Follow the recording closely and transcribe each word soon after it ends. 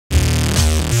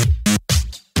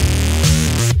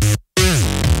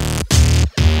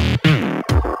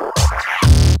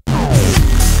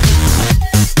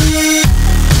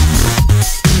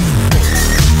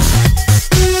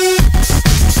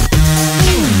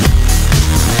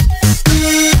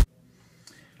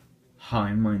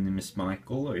is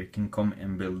Michael, or you can call me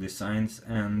MBL Designs,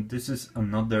 and this is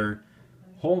another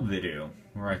haul video.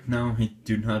 Right now I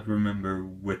do not remember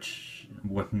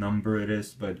what number it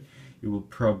is, but you will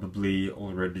probably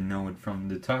already know it from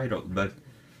the title. But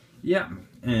yeah,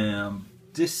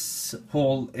 this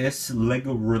haul is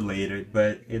Lego related,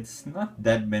 but it's not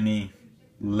that many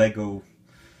Lego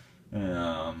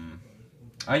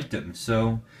items.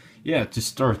 So yeah, to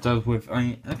start out with,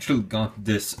 I actually got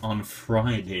this on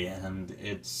Friday and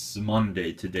it's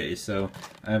Monday today, so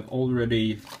I've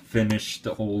already finished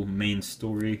the whole main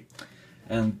story.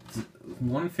 And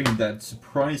one thing that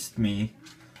surprised me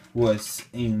was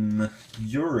in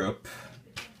Europe,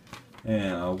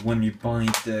 when you buy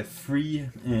the free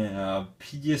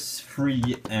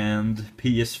PS3 and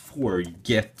PS4, you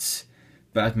get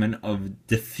Batman of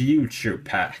the Future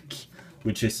pack,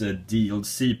 which is a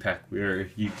DLC pack where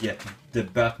you get the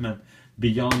Batman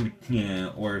Beyond,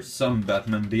 or some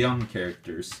Batman Beyond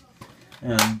characters.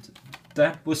 And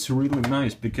that was really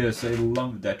nice because I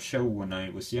loved that show when I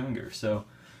was younger, so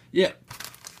yeah.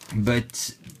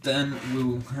 But then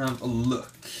we'll have a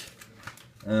look.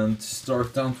 And to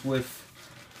start out with,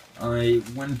 I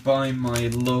went by my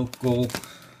local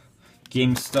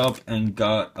GameStop and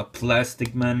got a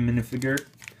Plastic Man minifigure.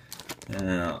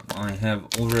 I have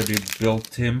already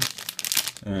built him.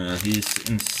 He's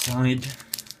inside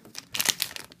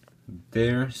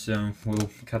there, so we'll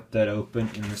cut that open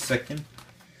in a second.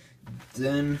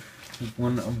 Then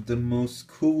one of the most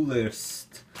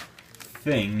coolest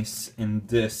things in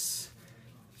this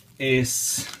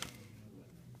is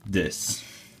this.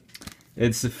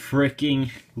 It's a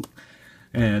freaking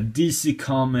DC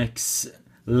Comics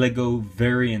Lego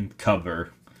variant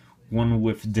cover. One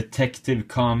with Detective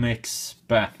Comics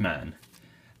Batman,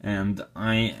 and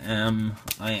I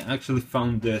actually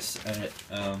found this at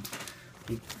a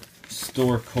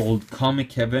store called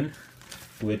Comic Heaven,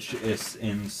 which is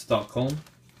in Stockholm.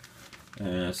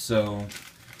 So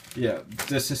yeah,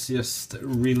 this is just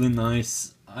really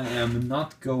nice. I am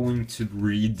not going to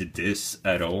read this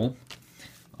at all.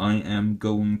 I am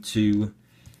going to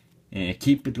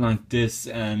keep it like this,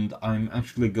 and I'm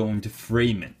actually going to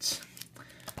frame it.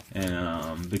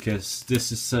 Because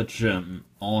this is such an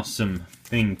awesome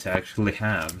thing to actually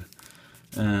have.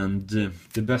 And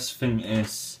the best thing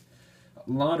is, a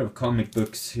lot of comic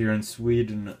books here in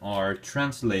Sweden are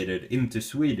translated into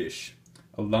Swedish.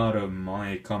 A lot of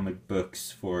my comic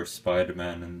books for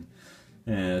Spider-Man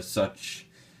and such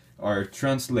are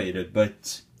translated,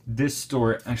 but this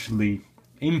store actually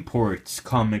imports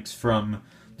comics from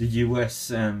the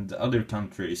US and other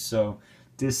countries, so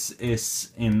this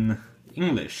is in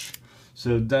English,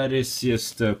 so that is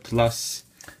just a plus.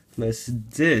 Plus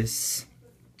this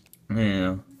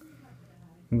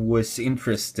was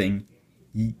interesting,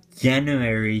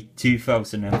 January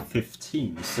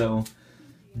 2015, so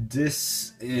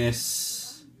this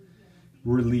is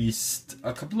released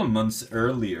a couple of months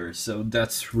earlier, so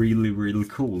that's really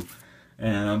cool.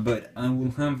 But I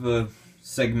will have a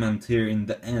segment here in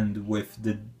the end with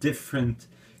the different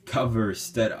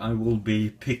covers that I will be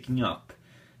picking up.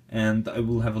 And I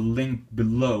will have a link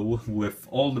below with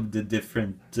all of the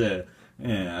different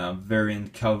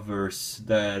variant covers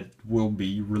that will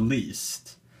be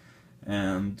released.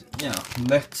 And yeah,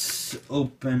 let's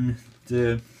open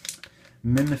the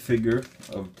minifigure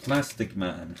of Plastic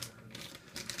Man.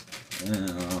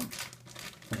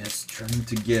 Just trying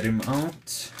to get him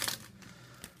out.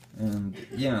 And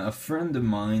yeah, a friend of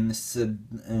mine said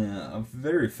a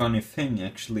very funny thing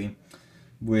actually,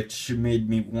 which made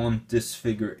me want this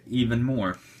figure even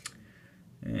more.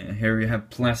 Here you have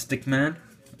Plastic Man,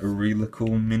 a really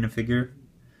cool minifigure.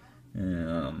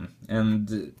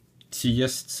 And to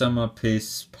just sum up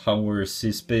his powers,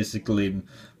 he's basically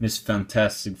Miss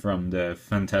Fantastic from the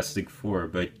Fantastic Four,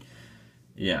 but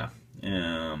yeah,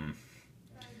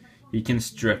 he can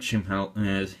stretch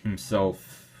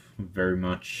himself very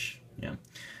much, yeah.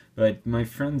 But my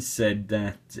friend said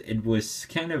that it was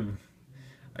kind of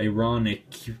ironic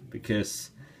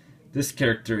because this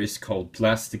character is called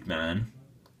Plastic Man.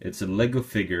 It's a Lego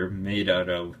figure made out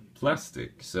of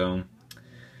plastic, so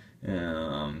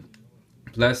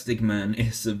Plastic Man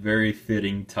is a very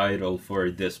fitting title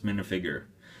for this minifigure.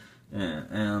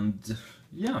 And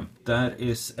yeah, that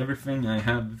is everything I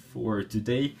have for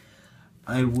today.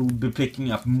 I will be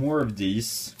picking up more of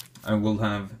these. I will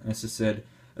have, as I said,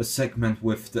 a segment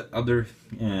with the other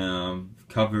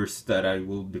covers that I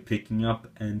will be picking up,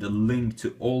 and a link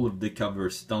to all of the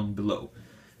covers down below.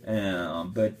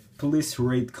 But please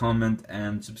rate, comment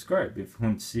and subscribe if you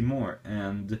want to see more,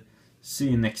 and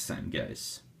see you next time,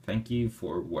 guys. Thank you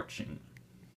for watching.